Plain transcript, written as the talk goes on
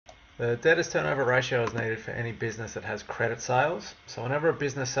The debtors turnover ratio is needed for any business that has credit sales. So whenever a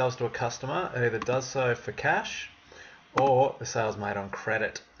business sells to a customer, it either does so for cash or the sales made on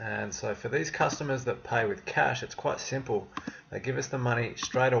credit. And so for these customers that pay with cash, it's quite simple. They give us the money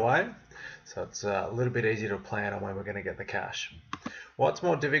straight away, so it's a little bit easier to plan on when we're going to get the cash. What's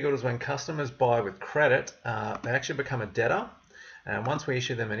more difficult is when customers buy with credit, they actually become a debtor. And once we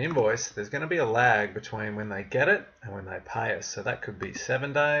issue them an invoice, there's going to be a lag between when they get it and when they pay us. So that could be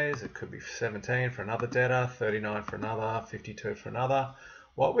 7 days, it could be 17 for another debtor, 39 for another, 52 for another.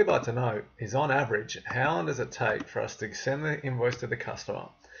 What we'd like to know is, on average, how long does it take for us to send the invoice to the customer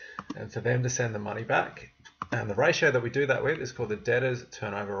and for them to send the money back? And the ratio that we do that with is called the debtors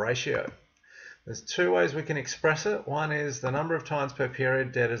turnover ratio. There's two ways we can express it. One is the number of times per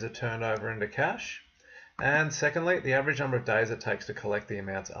period debtors are turned over into cash. And secondly, the average number of days it takes to collect the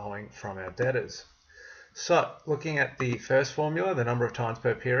amounts owing from our debtors. So, looking at the first formula, the number of times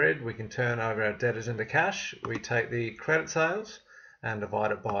per period we can turn over our debtors into cash, we take the credit sales and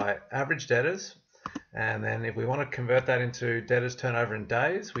divide it by average debtors. And then if we want to convert that into debtors turnover in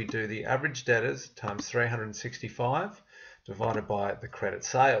days, we do the average debtors times 365 divided by the credit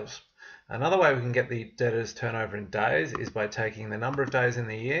sales. Another way we can get the debtors turnover in days is by taking the number of days in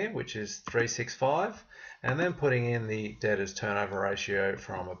the year, which is 365, and then putting in the debtors turnover ratio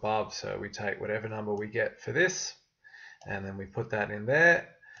from above. So we take whatever number we get for this, and then we put that in there,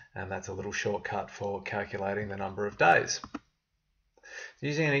 and that's a little shortcut for calculating the number of days.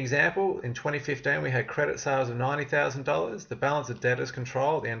 Using an example, in 2015 we had credit sales of $90,000. The balance of debtors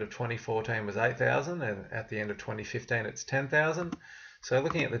control at the end of 2014 was $8,000, and at the end of 2015 it's $10,000. So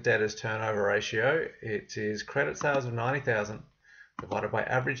looking at the debtors turnover ratio, it is credit sales of $90,000 divided by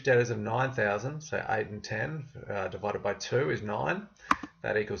average debtors of $9,000, so 8 and 10 divided by 2 is 9.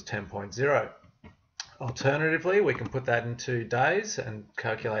 That equals 10.0. Alternatively, we can put that into days and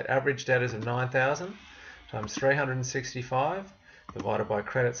calculate average debtors of 9,000 times 365 divided by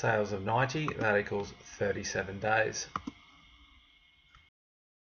credit sales of 90, that equals 37 days.